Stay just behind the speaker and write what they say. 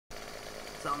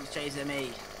Something's chasing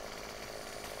me.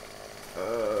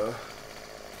 Uh.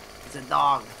 It's a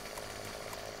dog.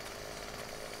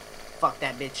 Fuck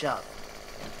that bitch up.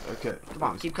 Okay. Come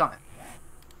on, keep coming.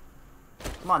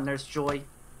 Come on, Nurse Joy.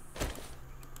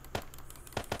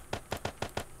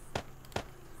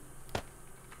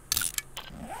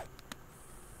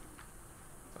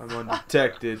 I'm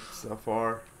undetected so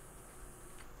far.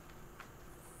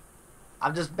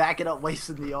 I'm just backing up,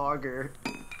 wasting the auger.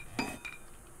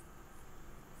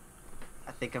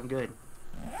 I think I'm good.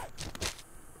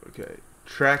 Okay.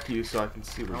 Track you so I can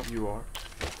see where you are.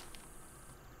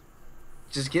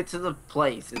 Just get to the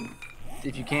place, and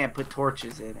if you can't, put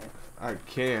torches in it. I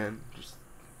can. Just.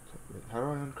 How do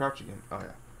I uncrouch again? Oh,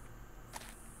 yeah.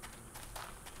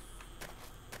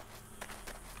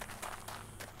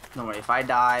 Don't worry, if I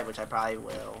die, which I probably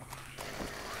will.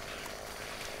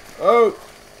 Oh!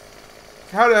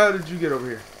 How the hell did you get over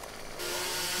here?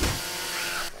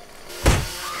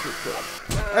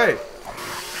 Hey!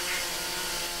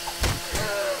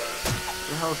 Where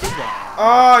the hell is he at? Oh,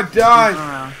 I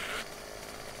died!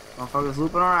 Motherfuckers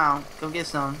looping around. Come get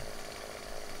some.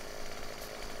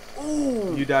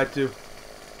 Ooh! You died too.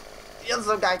 Yeah,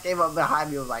 some guy came up behind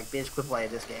me and was like, bitch, quit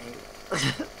playing this game.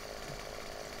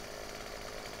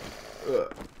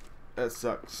 Ugh. That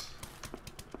sucks.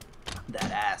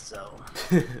 That ass, though.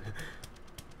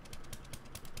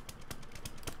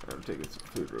 I'm taking some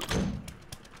food real quick.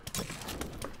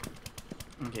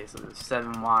 Okay, so there's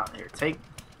 7 watt here. Take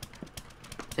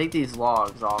these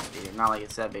logs off here. Not like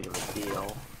it's that big of a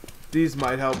deal. These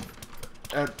might help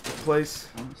at the place.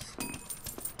 Oops.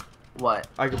 What?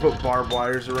 I could put barbed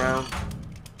wires around.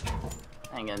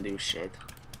 Ain't gonna do shit.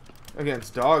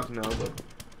 Against dogs, no, but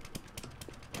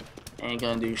Ain't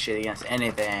gonna do shit against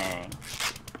anything.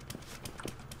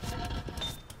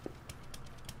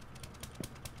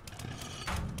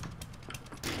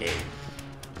 Okay.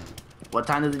 What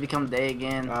time does it become day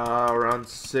again? around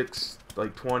 6,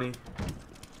 like 20.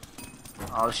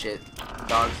 Oh shit.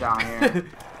 Dogs down here.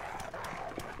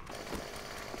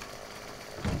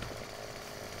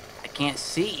 I can't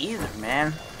see either,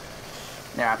 man.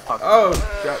 There, I fucked Oh,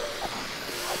 up. God.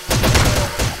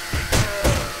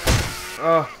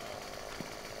 Oh,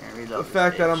 the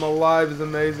fact that I'm alive is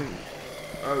amazing.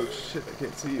 Oh shit, I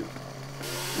can't see you.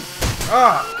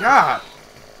 Oh, God.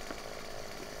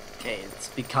 Okay, it's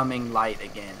becoming light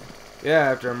again.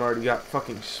 Yeah, after I'm already got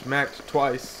fucking smacked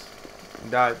twice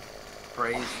and died.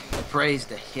 Praise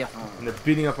the heaven. And they're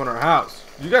beating up on our house.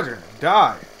 You guys are gonna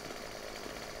die.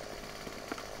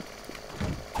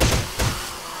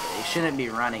 They shouldn't be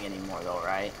running anymore though,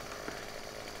 right?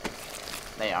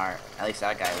 They aren't. At least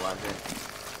that guy wasn't.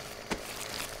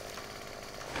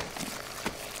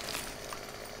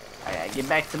 Alright, get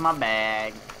back to my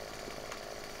bag.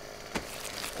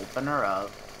 Open her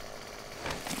up.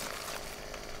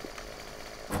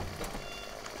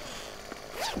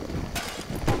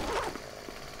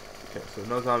 Okay, so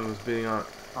no zombie was beating on.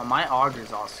 Oh, my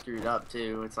auger's all screwed up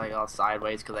too. It's like all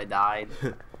sideways because I died.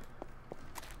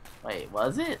 Wait,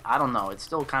 was it? I don't know. It's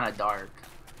still kind of dark.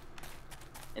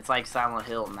 It's like Silent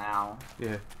Hill now.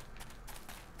 Yeah.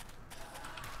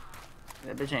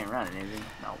 That bitch ain't running, is he?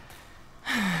 No.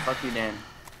 Fuck you then.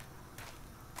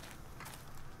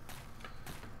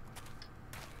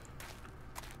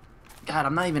 God,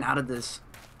 I'm not even out of this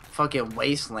fucking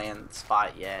wasteland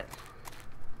spot yet.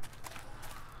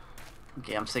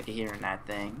 Okay, I'm sick of hearing that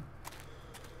thing.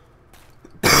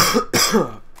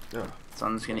 Yeah. So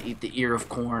I'm just gonna eat the ear of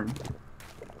corn.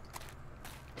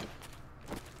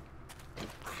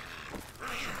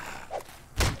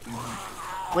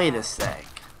 Wait a sec.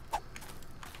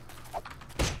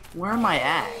 Where am I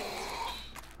at?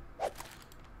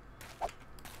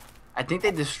 I think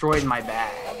they destroyed my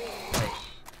bag. Wait.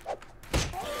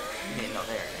 Okay, no,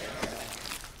 there it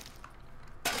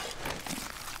is.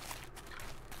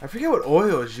 I forget what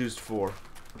oil is used for.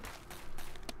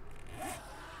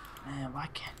 Man, why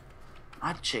can't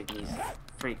my chick needs to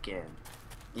freaking,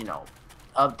 you know,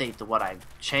 update to what I've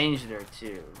changed her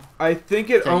to. I think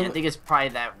it So, I think it's probably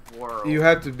that world. You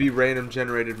have to be random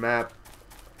generated map.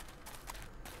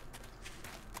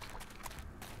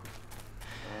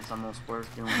 Yeah, it's almost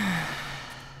worth doing that.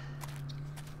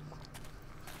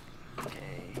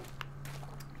 Okay.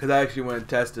 Because I actually went and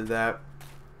tested that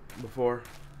before.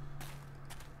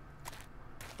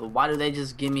 But why do they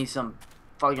just give me some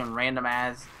fucking random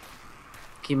ass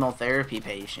chemotherapy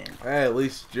patient? Hey, at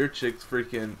least your chick's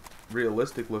freaking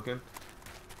realistic looking.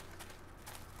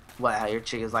 What, how your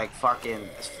chick is like fucking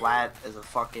as flat as a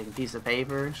fucking piece of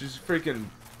paper? She's freaking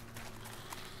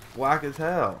black as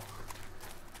hell.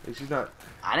 Like she's not.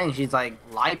 I think she's like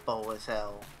lipo as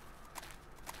hell.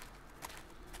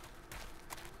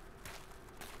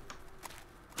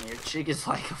 your chick is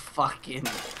like a fucking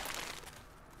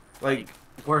like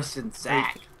worse than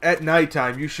Zach. Like, at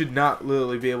nighttime, you should not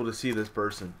literally be able to see this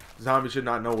person. Zombies should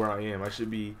not know where I am. I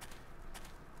should be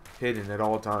hidden at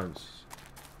all times.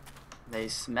 They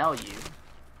smell you.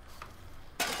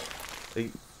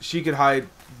 Like, she could hide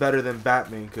better than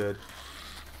Batman could.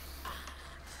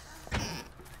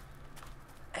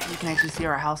 You can actually see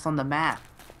our house on the map.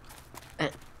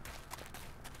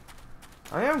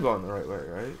 I am going the right way,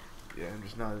 right? Yeah, I'm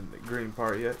just not in the green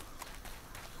part yet.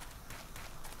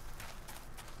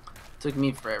 Took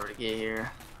me forever to get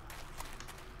here.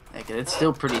 Yeah, 'cause it's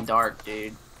still pretty dark,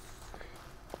 dude.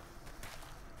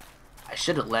 I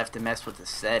should have left to mess with the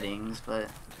settings, but...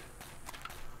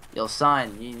 Yo,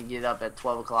 son, you need to get up at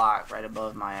 12 o'clock right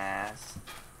above my ass.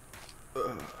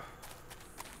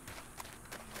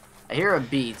 I hear a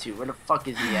bee, too. Where the fuck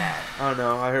is he at? I don't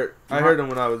know. I heard him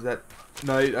when I was at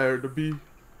night. I heard the bee.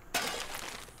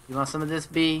 You want some of this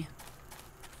bee?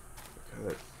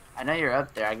 Okay. I know you're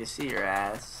up there. I can see your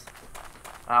ass.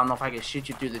 I don't know if I can shoot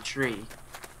you through the tree.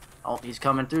 Oh, he's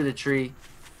coming through the tree.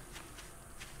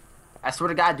 I swear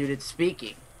to God, dude, it's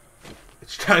speaking.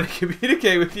 It's trying to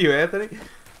communicate with you, Anthony.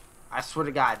 I swear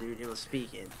to God, dude, it was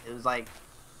speaking. It was like,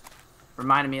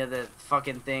 reminded me of the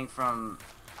fucking thing from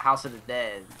House of the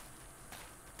Dead.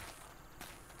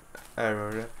 I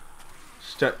remember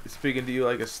that. Speaking to you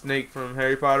like a snake from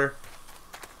Harry Potter.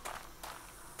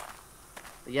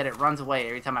 But yet it runs away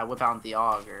every time I whip out the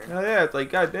auger. Oh yeah, it's like,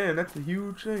 goddamn, that's a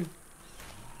huge thing.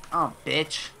 Oh,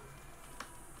 bitch.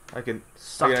 I can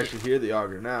actually hear the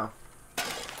auger now.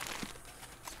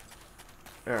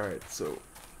 Alright, so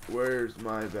where's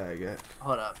my bag at?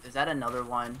 Hold up, is that another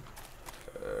one?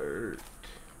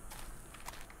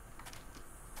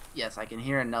 Yes, I can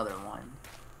hear another one.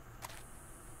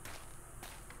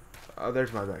 Oh,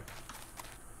 there's my bag.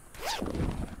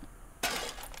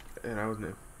 And I was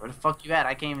new. Where the fuck you at?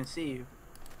 I can't even see you.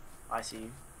 Oh, I see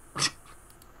you.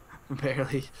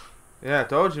 Barely. Yeah, I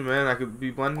told you, man. I could be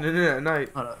blending in at night.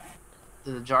 Hold up.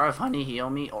 Does a jar of honey heal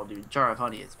me? Oh, dude, jar of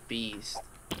honey is beast.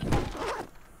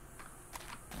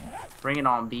 Bring it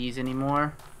on, bees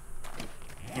anymore.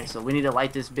 Okay, so we need to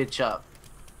light this bitch up.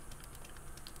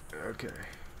 Okay.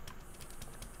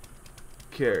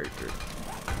 Character.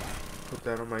 Put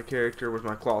that on my character with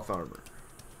my cloth armor.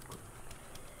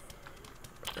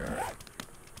 Alright.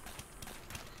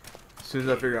 As soon as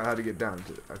I figure out how to get down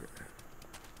to it. Okay.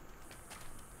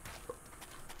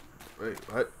 Wait,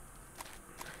 what?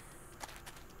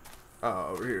 Oh,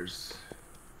 over here's...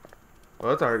 Well,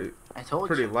 that's already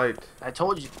pretty light. I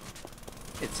told you.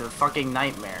 It's a fucking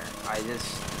nightmare. I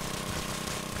just...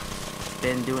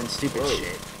 been doing stupid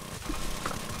shit.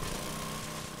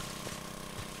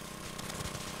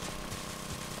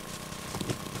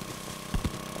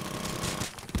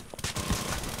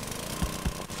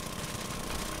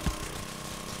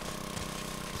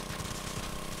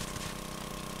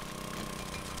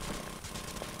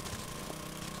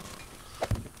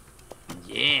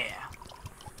 Yeah.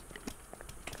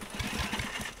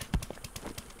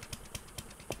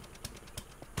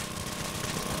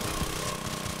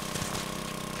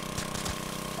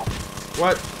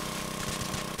 What?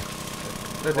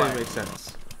 That didn't make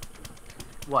sense.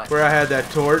 What? Where I had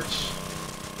that torch.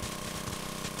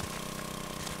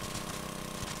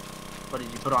 What, did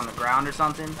you put on the ground or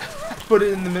something? Put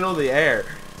it in the middle of the air.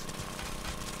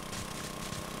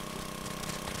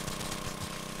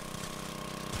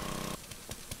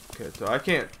 Okay, so I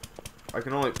can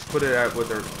only put it at with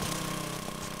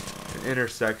an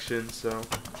intersection, so.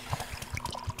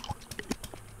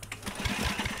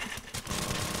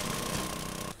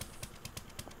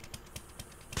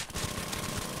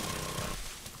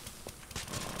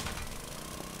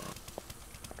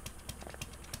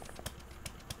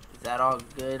 Is that all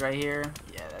good right here?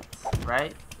 Yeah, that's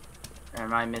right. Or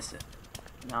am I missing?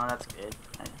 No, that's good.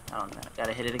 I don't know.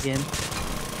 Gotta hit it again.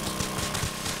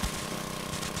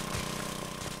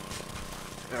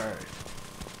 Alright.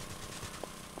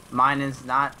 Mine is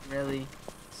not really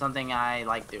something I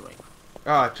like doing.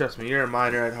 Ah, trust me, you're a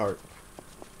miner at heart.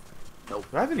 Nope.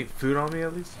 Do I have any food on me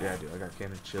at least? Yeah, I do. I got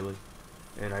canned chili.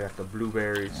 And I got the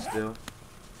blueberries still.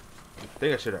 I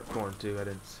think I should have corn too. I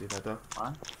didn't see that though.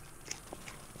 What?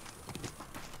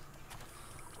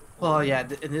 Well, yeah,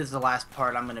 this is the last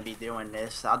part I'm going to be doing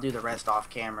this. I'll do the rest off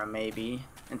camera, maybe,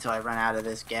 until I run out of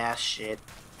this gas shit.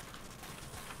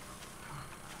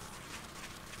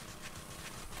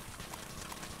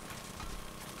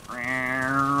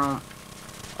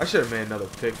 I should have made another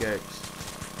pickaxe.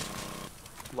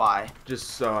 Why? Just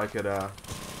so I could,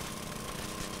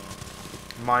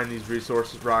 mine these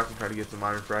resources, rocks, and try to get some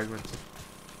iron fragments.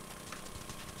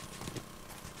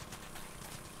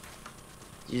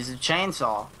 Use a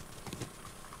chainsaw.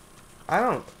 I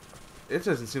don't... It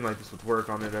doesn't seem like this would work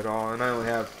on it at all, and I only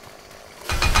have...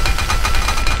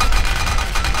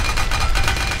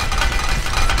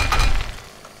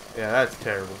 Yeah, that's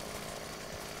terrible.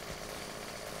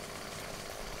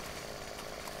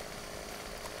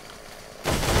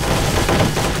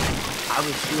 I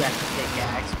wish you had the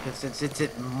pickaxe, because since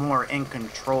it's more in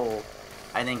control,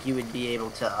 I think you would be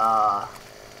able to,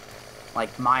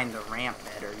 like, mine the ramp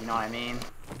better, you know what I mean?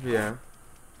 Yeah.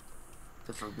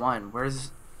 But for one,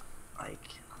 where's,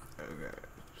 like... Okay.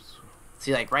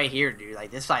 See, like, right here, dude,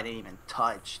 like, this side ain't even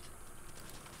touched.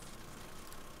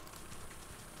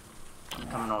 I'm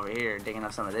coming over here, digging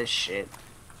up some of this shit.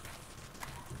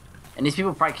 And these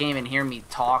people probably can't even hear me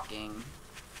talking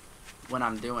when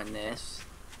I'm doing this.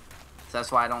 So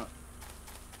that's why I don't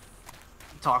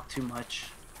talk too much.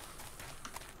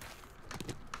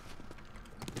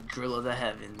 Drill of the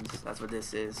heavens. That's what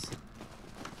this is.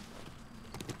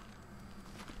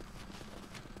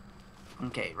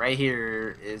 Okay, right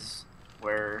here is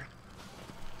where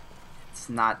it's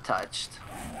not touched.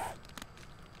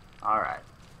 Alright.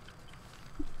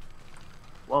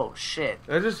 Whoa, shit.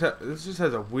 This just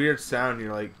has a weird sound.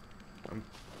 You're like, I'm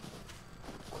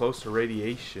close to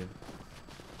radiation.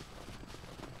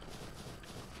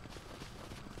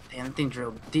 Damn, that thing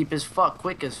drilled deep as fuck,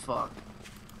 quick as fuck.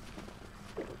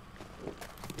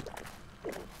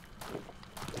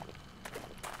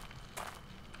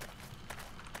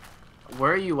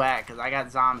 Where are you at? Because I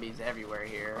got zombies everywhere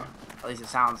here. At least it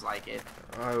sounds like it.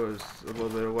 I was a little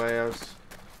bit away. I was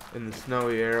in the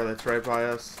snowy area that's right by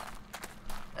us.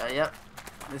 Yep.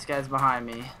 This guy's behind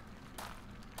me.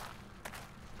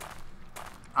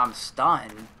 I'm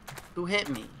stunned. Who hit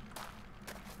me?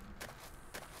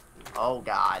 Oh,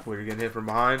 God. Were you getting hit from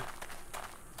behind?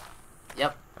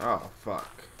 Yep. Oh,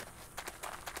 fuck.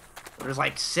 There's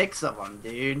like 6 of them,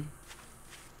 dude.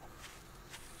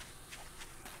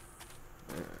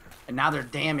 Yeah. And now they're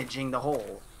damaging the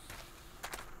hole.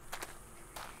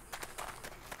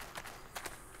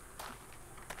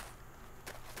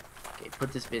 Okay,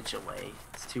 put this bitch away.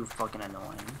 It's too fucking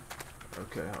annoying.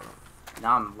 Okay, hold on.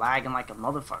 Now I'm lagging like a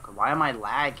motherfucker. Why am I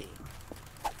lagging?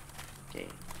 Okay.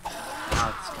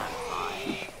 Now it's kind of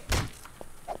fine.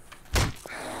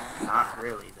 Not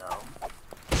really, though.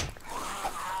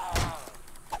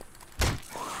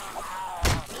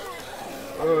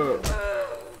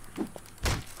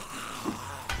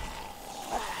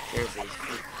 Seriously,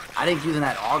 I think using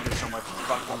that auger so much is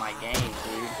fucking my game,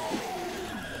 dude.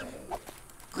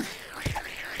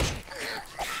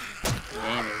 The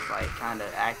game is like kind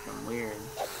of acting weird.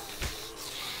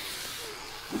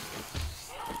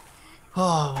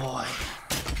 Oh boy.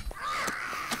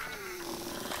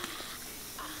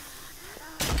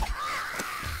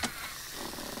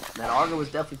 That auger was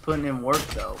definitely putting in work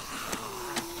though.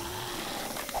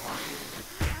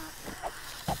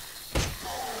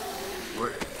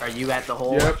 Are you at the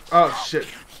hole? Yep. Oh shit.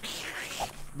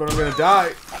 But I'm gonna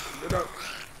die.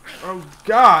 Oh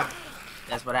god.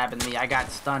 That's what happened to me. I got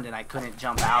stunned and I couldn't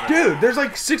jump out of Dude, there's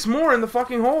like 6 more in the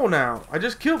fucking hole now. I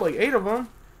just killed like 8 of them.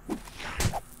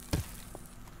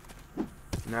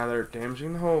 Now they're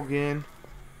damaging the hole again.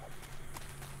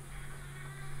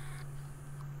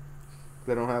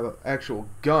 They don't have an actual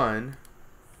gun.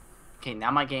 Okay,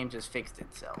 now my game just fixed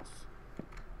itself.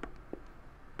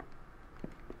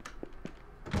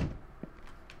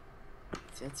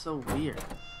 See, it's so weird.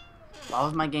 Why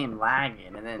was my game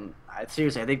lagging? And then,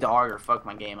 seriously, I think the auger fucked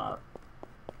my game up.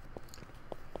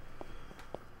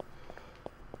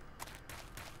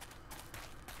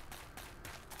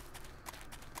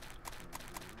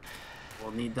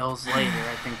 We'll need those later.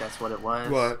 I think that's what it was.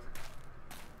 What?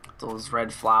 Those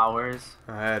red flowers.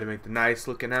 I had to make the nice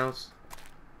looking house.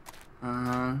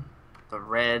 The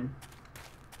red.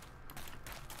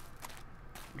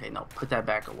 Okay, no, put that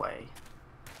back away.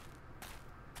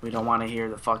 We don't want to hear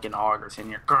the fucking augers in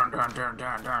here.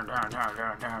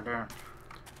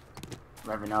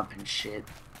 Revving up and shit.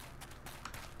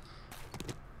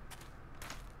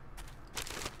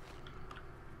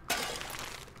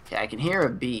 Okay, I can hear a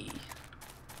bee.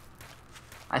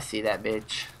 I see that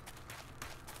bitch.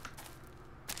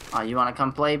 Oh, you want to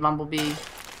come play, Bumblebee?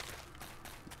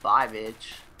 Bye,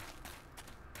 bitch.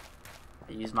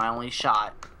 I used my only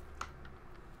shot.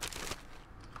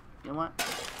 You know what?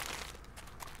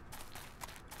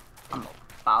 I'm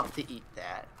about to eat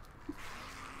that.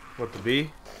 What, the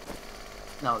bee?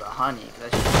 No, the honey.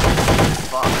 That shit's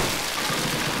fuck.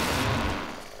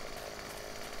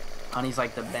 Honey's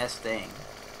like the best thing.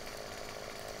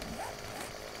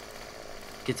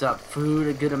 Gets up food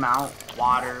a good amount,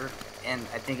 water, and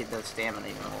I think it does stamina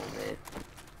even a little bit.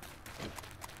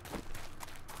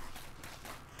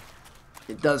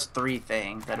 It does 3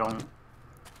 things.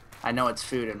 I know it's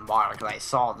food and water because I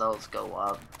saw those go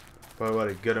up. But what,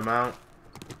 a good amount?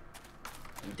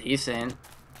 Decent.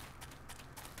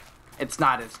 It's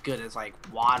not as good as like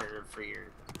water for your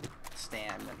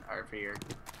stamina or for your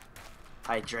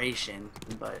hydration,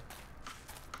 but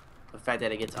the fact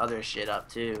that it gets other shit up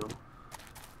too.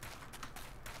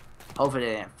 Hopefully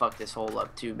they didn't fuck this hole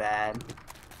up too bad.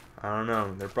 I don't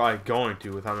know. They're probably going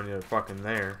to with how many are fucking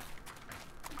there.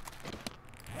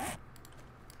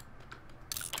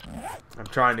 I'm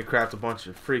trying to craft a bunch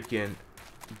of freaking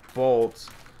bolts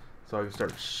so I can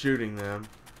start shooting them.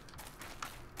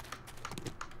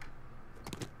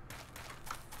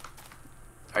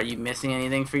 Are you missing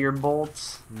anything for your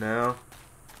bolts? No.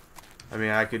 I mean,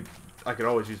 I could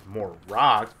always use more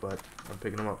rocks, but I'm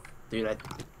picking them up. Dude,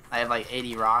 I have like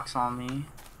 80 rocks on me.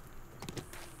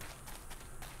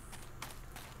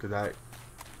 Because I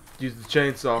used the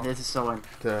chainsaw This is so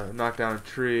to knock down a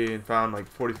tree and found like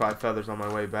 45 feathers on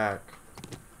my way back.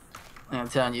 I'm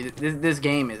telling you, this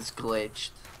game is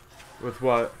glitched. With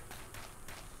what?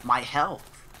 My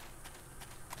health.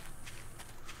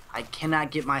 I cannot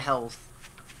get my health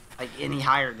like any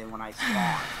higher than when I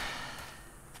spawn.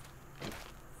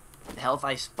 The health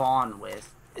I spawn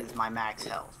with is my max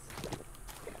health.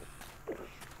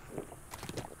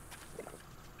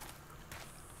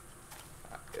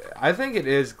 I think it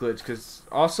is glitched because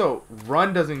also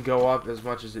run doesn't go up as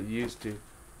much as it used to.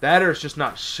 That or it's just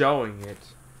not showing it.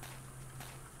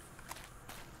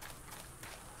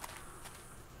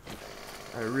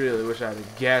 I really wish I had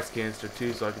a gas canister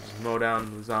too so I could just mow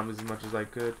down the zombies as much as I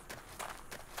could.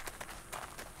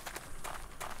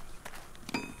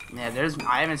 Yeah,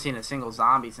 I haven't seen a single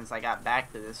zombie since I got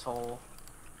back to this hole.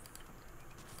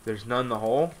 There's none in the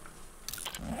hole?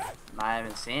 I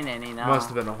haven't seen any, no. Must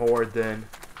have been a horde then.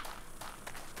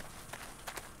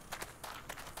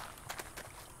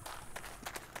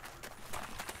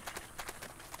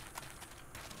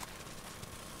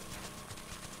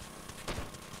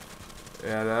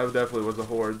 Yeah, that definitely was a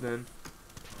horde then.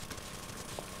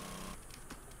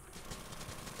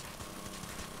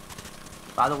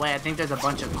 By the way, I think there's a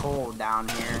bunch of coal down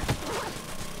here.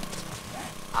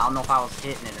 I don't know if I was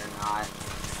hitting it or not.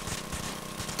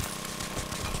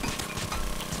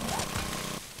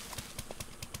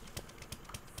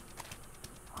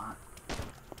 What?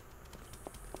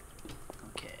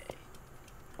 Okay.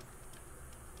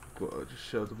 Well, it just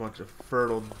shows a bunch of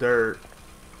fertile dirt.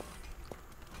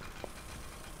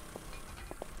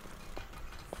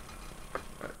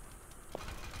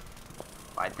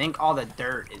 I think all the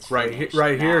dirt is Right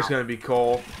here is going to be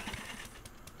coal.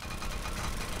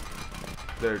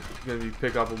 They're going to be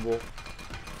pick-upable.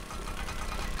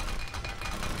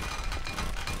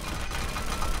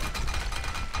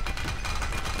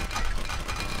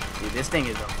 Dude, this thing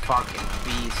is a fucking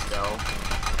beast, though.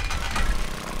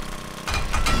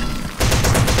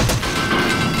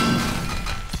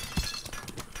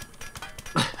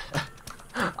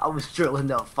 I was drilling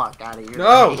the fuck out of here.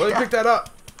 No! Let me pick that up!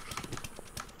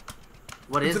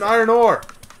 What is it? It's an iron ore!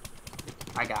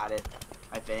 I got it,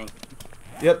 I think.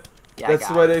 Yep. Yeah, that's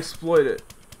the way to exploit it.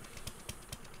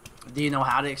 Do you know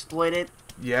how to exploit it?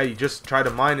 Yeah, you just try to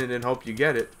mine it and hope you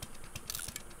get it.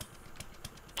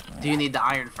 Do you need the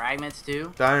iron fragments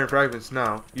too? The iron fragments,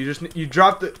 no. You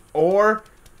drop the ore,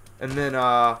 and then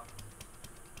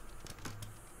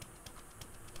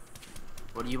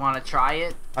What, do you want to try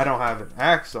it? I don't have an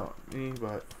axe on me,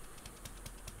 but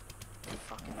You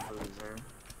fucking loser.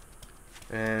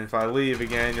 and if I leave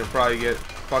again, you'll probably get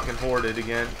fucking hoarded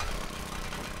again.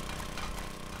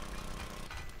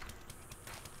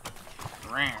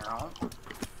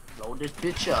 Load this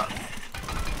bitch up.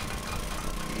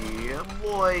 Yeah,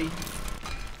 boy.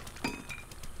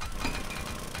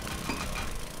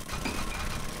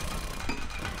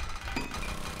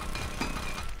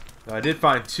 I did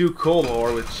find 2 coal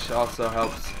ore, which also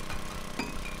helps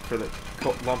for the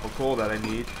lump of coal that I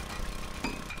need.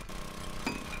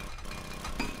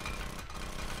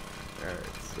 Alright,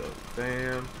 so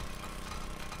bam.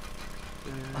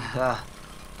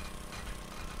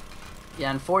 Yeah,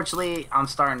 unfortunately, I'm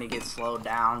starting to get slowed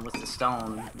down with the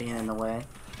stone being in the way.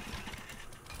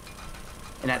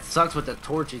 And that sucks with the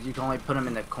torches. You can only put them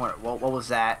in the corner. What was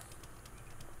that?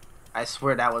 I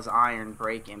swear that was iron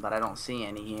breaking, but I don't see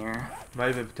any here. Might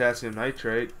have been potassium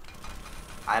nitrate.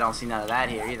 I don't see none of that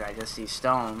here either. I just see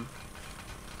stone.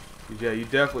 Yeah, you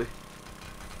definitely...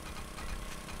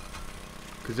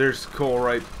 Because there's coal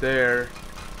right there.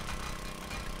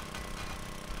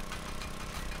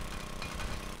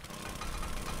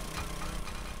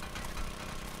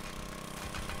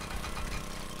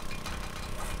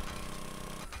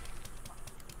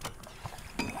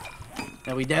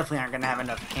 No, we definitely aren't gonna have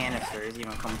enough canisters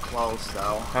even come close,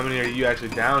 though. How many are you actually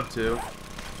down to?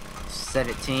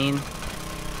 17.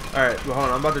 Alright, well, hold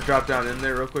on. I'm about to drop down in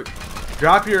there real quick.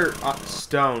 Drop your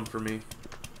stone for me.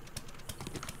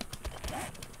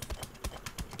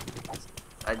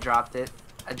 I dropped it.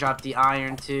 I dropped the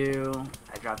iron too.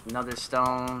 I dropped another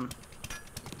stone.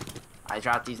 I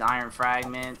dropped these iron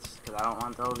fragments because I don't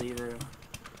want those either.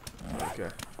 Okay.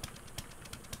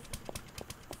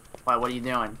 Why? What are you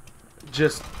doing?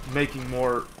 Just making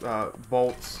more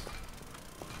bolts.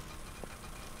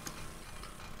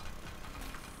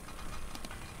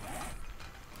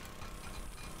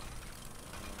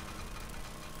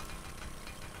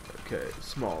 Okay,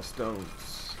 small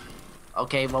stones.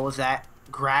 Okay, what was that?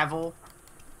 Gravel?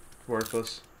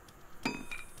 Worthless.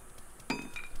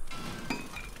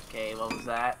 Okay, what was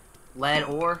that? Lead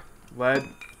ore? Lead.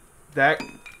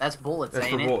 That's bullets, for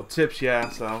ain't it? bullet tips, yeah,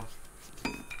 so.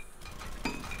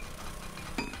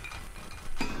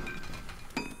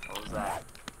 What was that?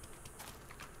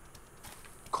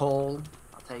 Coal.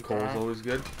 I'll take that. Coal's always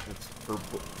good. That's for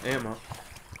ammo.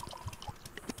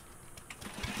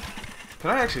 Can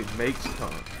I actually make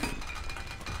stuff?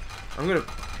 I'm gonna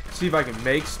see if I can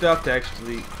make stuff to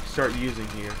actually start using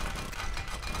here.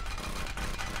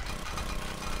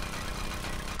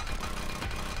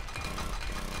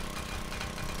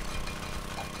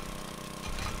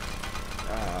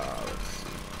 Let's see.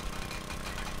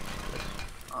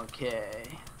 Okay.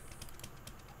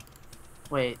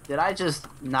 Wait, did I just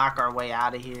knock our way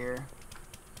out of here?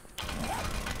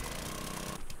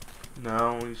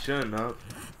 No, we shouldn't have.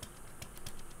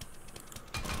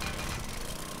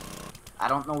 I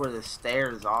don't know where the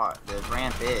stairs are. The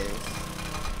ramp is.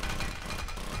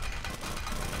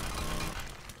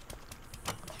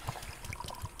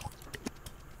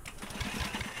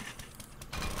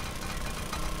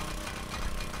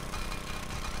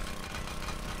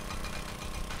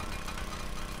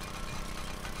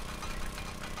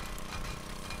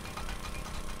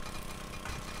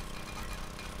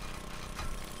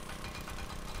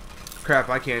 Crap,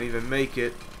 I can't even make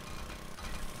it.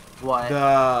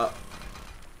 What?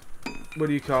 What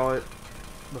do you call it?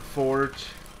 The forge.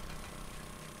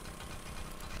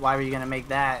 Why were you gonna make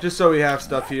that? Just so we have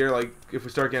stuff here, like if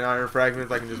we start getting iron fragments,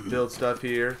 I can just build stuff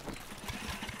here.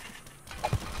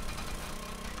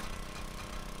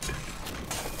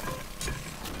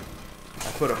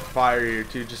 I put a fire here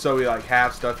too, just so we like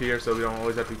have stuff here, so we don't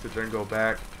always have to sit there and go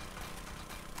back.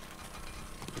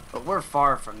 But we're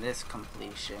far from this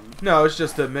completion. No, it's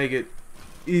just to make it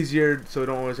easier, so we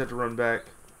don't always have to run back.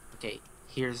 Okay,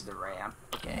 here's the ramp.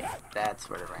 Okay, that's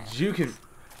where the ramp is. You can,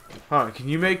 can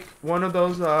you make one of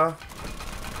those One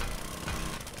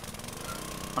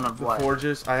of the what?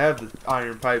 forges? I have the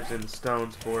iron pipes and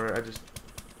stones for it.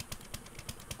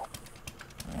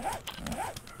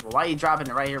 Well, why are you dropping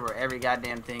it right here where every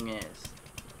goddamn thing is?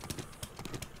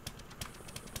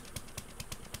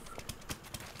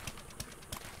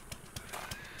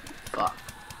 Fuck.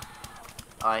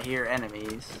 I hear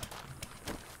enemies.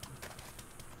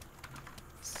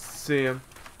 See him.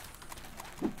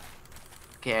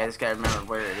 Okay, I just gotta remember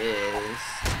where it is.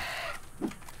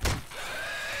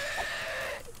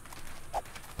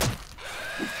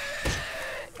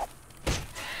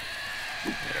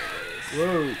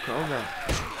 Whoa, calm down.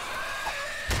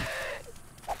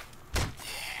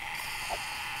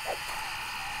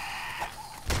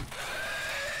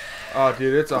 Oh,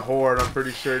 dude, it's a horde, I'm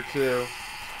pretty sure, too.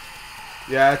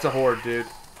 Yeah, it's a horde, dude.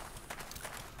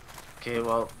 Okay,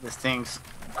 well, this thing's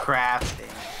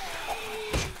crafting.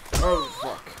 Oh,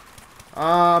 fuck.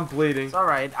 I'm bleeding. It's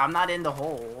alright, I'm not in the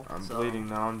hole. I'm bleeding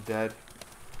now, I'm dead.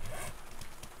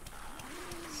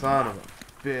 Son of a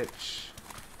bitch.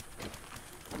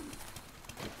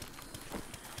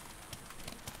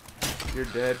 You're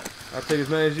dead. I'll take as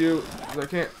many as you as I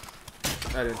can.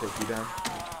 I didn't take you down.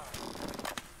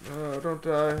 No, don't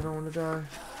die. I don't want to die.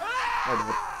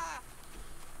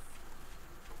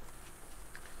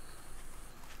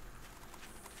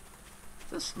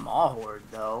 It's a small horde,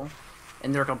 though.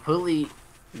 And they're completely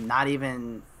not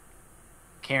even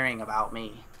caring about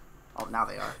me. Oh, now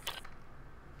they are.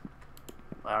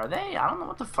 Well, are they? I don't know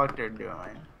what the fuck they're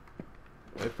doing.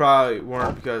 They probably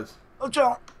weren't because. Oh,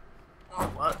 Joe. Oh,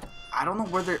 what? I don't know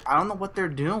where they're. I don't know what they're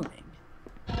doing.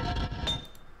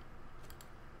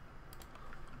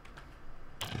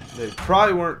 They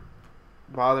probably weren't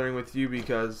bothering with you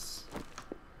because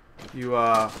you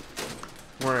weren't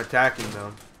attacking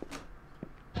them.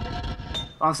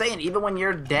 Well, I'm saying even when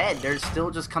you're dead, they're still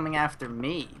just coming after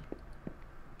me.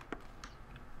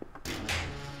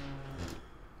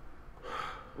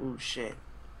 Ooh, shit.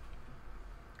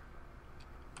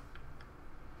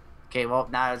 Okay, well,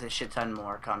 now there's a shit ton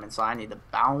more coming, so I need to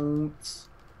bounce.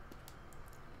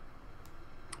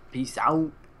 Peace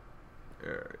out.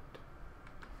 Alright.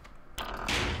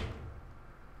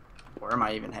 Where am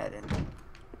I even heading?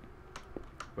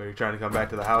 Wait, you trying to come back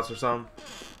to the house or something?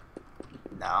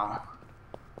 No.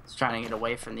 Just trying to get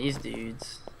away from these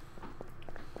dudes.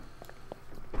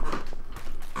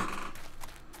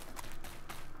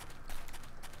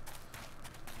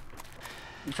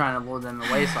 I'm trying to lure them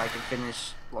away so I can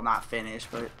finish. Well, not finish,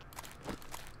 but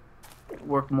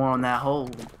work more on that hole.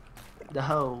 The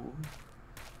hole.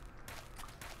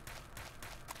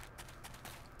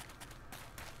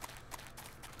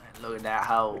 Look at that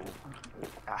hole.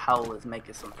 That hole is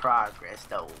making some progress,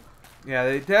 though. Yeah,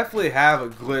 they definitely have a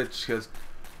glitch because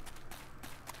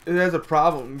it has a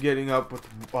problem getting up with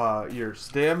your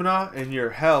stamina, and your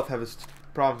health have a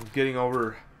problem getting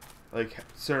over like a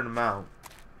certain amount.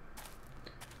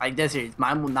 Like this here,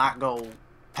 mine will not go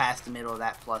past the middle of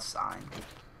that plus sign.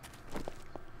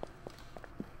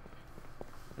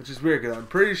 Which is weird because I'm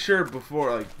pretty sure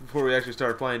before we actually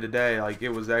started playing today, like it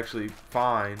was actually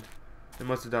fine. They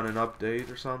must have done an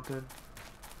update or something.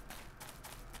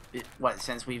 What,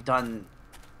 since we've done,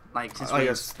 like, since I we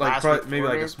guess, last like maybe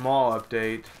like a recorded? small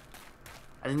update.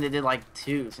 I think they did like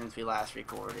 2 since we last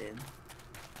recorded.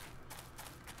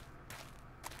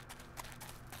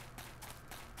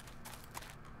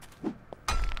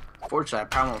 Fortunately, I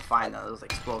probably won't find those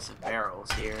explosive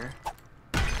barrels here.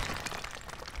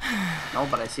 No,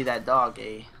 but I see that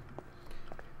doggy.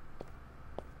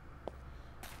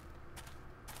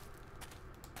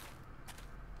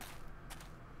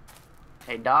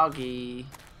 Hey, doggy.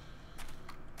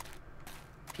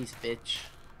 Peace, bitch.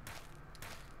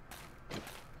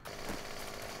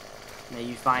 May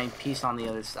you find peace on the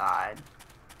other side.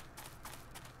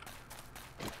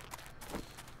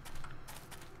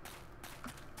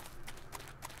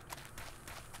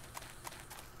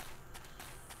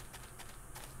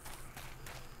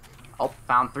 Oh,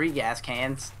 found 3 gas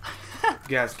cans.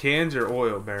 Gas cans or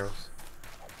oil barrels?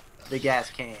 The gas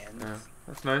cans. Yeah,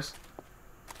 that's nice.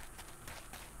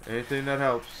 Anything that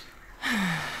helps.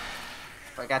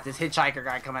 I got this hitchhiker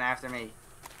guy coming after me.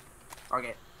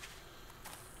 Okay.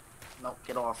 Nope,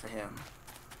 get off of him.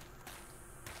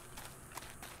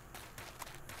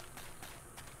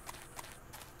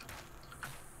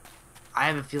 I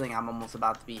have a feeling I'm almost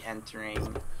about to be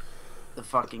entering the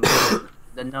fucking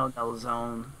the no-no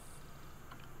zone.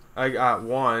 I got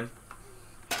one.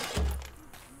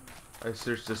 I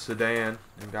searched the sedan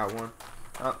and got one.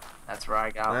 Oh, That's where I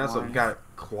got I also one. got a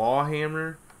claw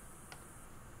hammer.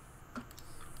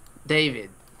 David,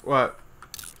 What?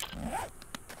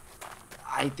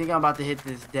 I think I'm about to hit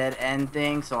this dead end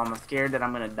thing, so I'm scared that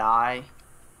I'm gonna die.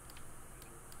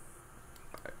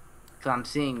 Cause I'm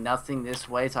seeing nothing this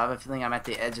way, so I have a feeling I'm at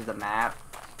the edge of the map.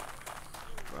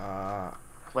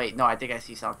 Wait, no, I think I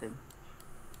see something.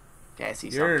 Okay, I see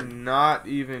You're something. not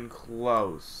even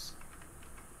close.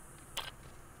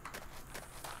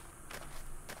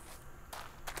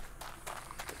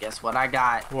 Guess what I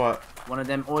got? What? One of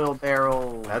them oil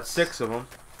barrels. That's 6 of them.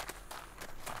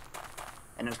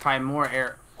 And there's probably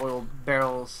more oil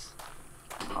barrels.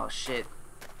 Oh shit.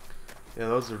 Yeah,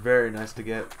 those are very nice to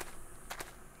get.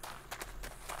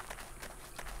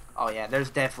 Oh yeah, there's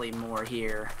definitely more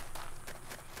here.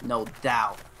 No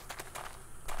doubt.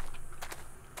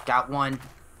 Got 1.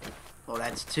 Well,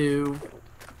 that's 2,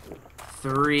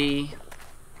 3,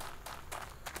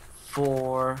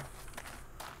 4.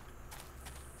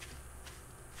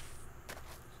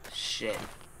 Shit.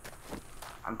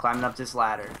 I'm climbing up this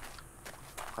ladder.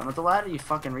 Climb up the ladder, you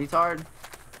fucking retard.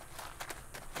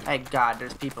 Hey God,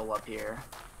 there's people up here.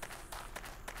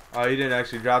 Oh, you didn't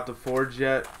actually drop the forge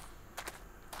yet?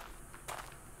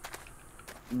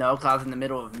 No, cause I was in the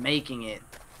middle of making it.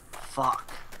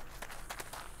 Fuck.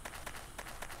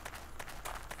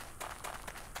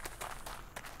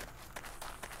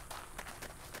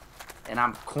 And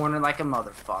I'm cornered like a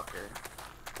motherfucker.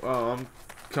 Well, I'm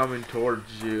coming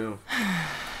towards you.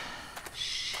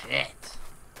 Shit.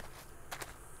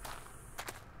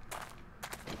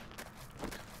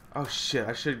 Oh shit,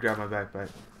 I should grab my backpack.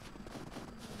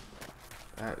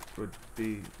 That would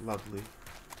be lovely.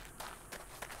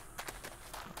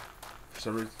 For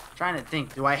some reason. Trying to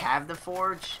think, do I have the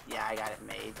forge? Yeah, I got it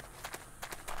made.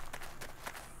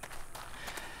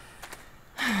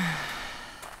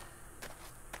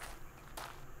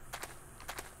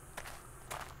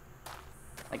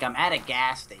 Like, I'm at a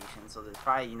gas station, so there's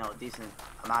probably, you know, a decent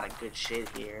amount of good shit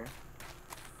here.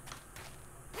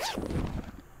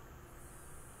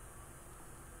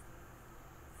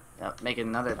 Yep, making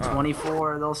another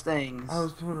 24 of those things. I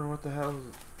was wondering what the hell is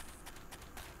it?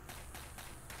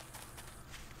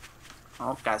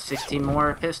 Oh, got 16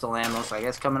 more pistol ammo, so I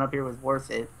guess coming up here was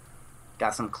worth it.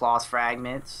 Got some cloth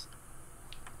fragments.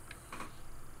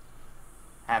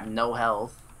 Have no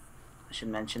health. I should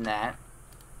mention that.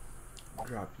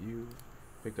 Drop you,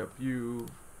 pick up you,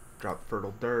 drop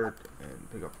fertile dirt, and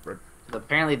pick up red.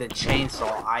 Apparently the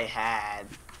chainsaw I had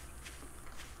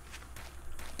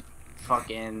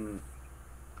fucking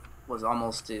was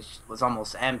almost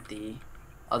empty.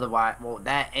 Otherwise, well,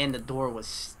 that and the door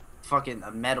was fucking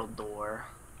a metal door.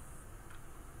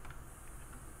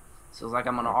 So it's like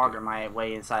I'm gonna auger my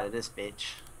way inside of this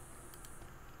bitch.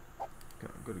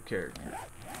 Go to character.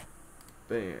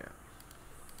 Bam.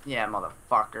 Yeah,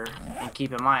 motherfucker. And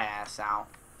keeping my ass out.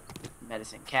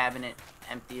 Medicine cabinet,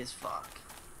 empty as fuck.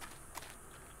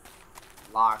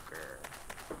 Locker.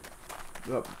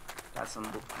 Yep. Got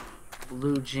some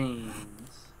blue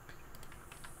jeans.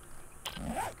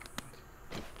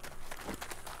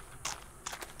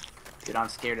 Dude, I'm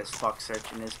scared as fuck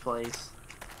searching this place.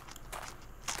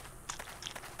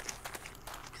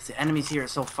 Cause the enemies here are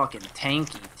so fucking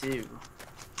tanky too.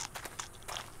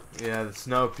 Yeah, the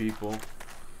snow people.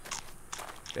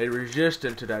 They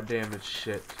resistant to that damage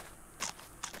shit.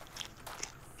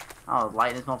 Oh,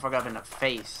 lighting this motherfucker up in the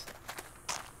face.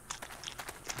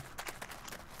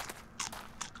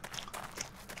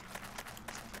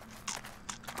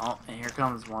 Oh, and here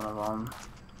comes one of them.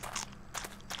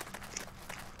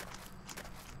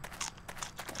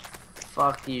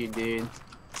 Fuck you, dude.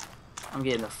 I'm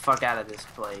getting the fuck out of this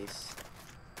place.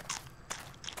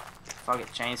 Fuck it,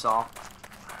 chainsaw.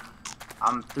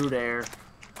 I'm through there.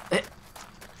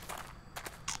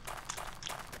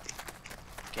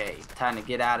 Okay, time to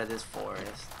get out of this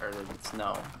forest, or the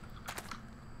snow.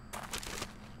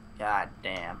 God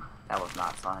damn, that was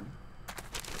not fun.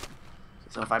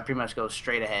 So if I pretty much go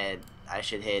straight ahead, I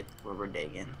should hit where we're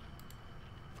digging.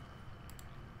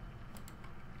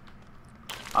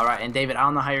 Alright, and David, I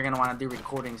don't know how you're going to want to do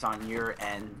recordings on your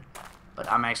end, but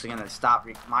I'm actually going to stop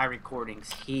my recordings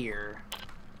here,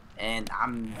 and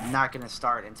I'm not going to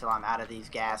start until I'm out of these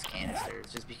gas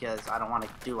canisters, just because I don't want to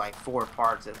do like 4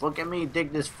 parts of, look at me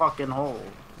dig this fucking hole.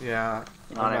 Yeah,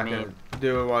 you know what I mean? Gonna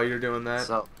do it while you're doing that.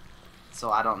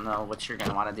 So I don't know what you're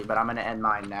going to want to do, but I'm going to end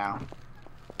mine now.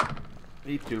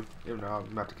 Me too, even though I'm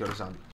about to go to zombie.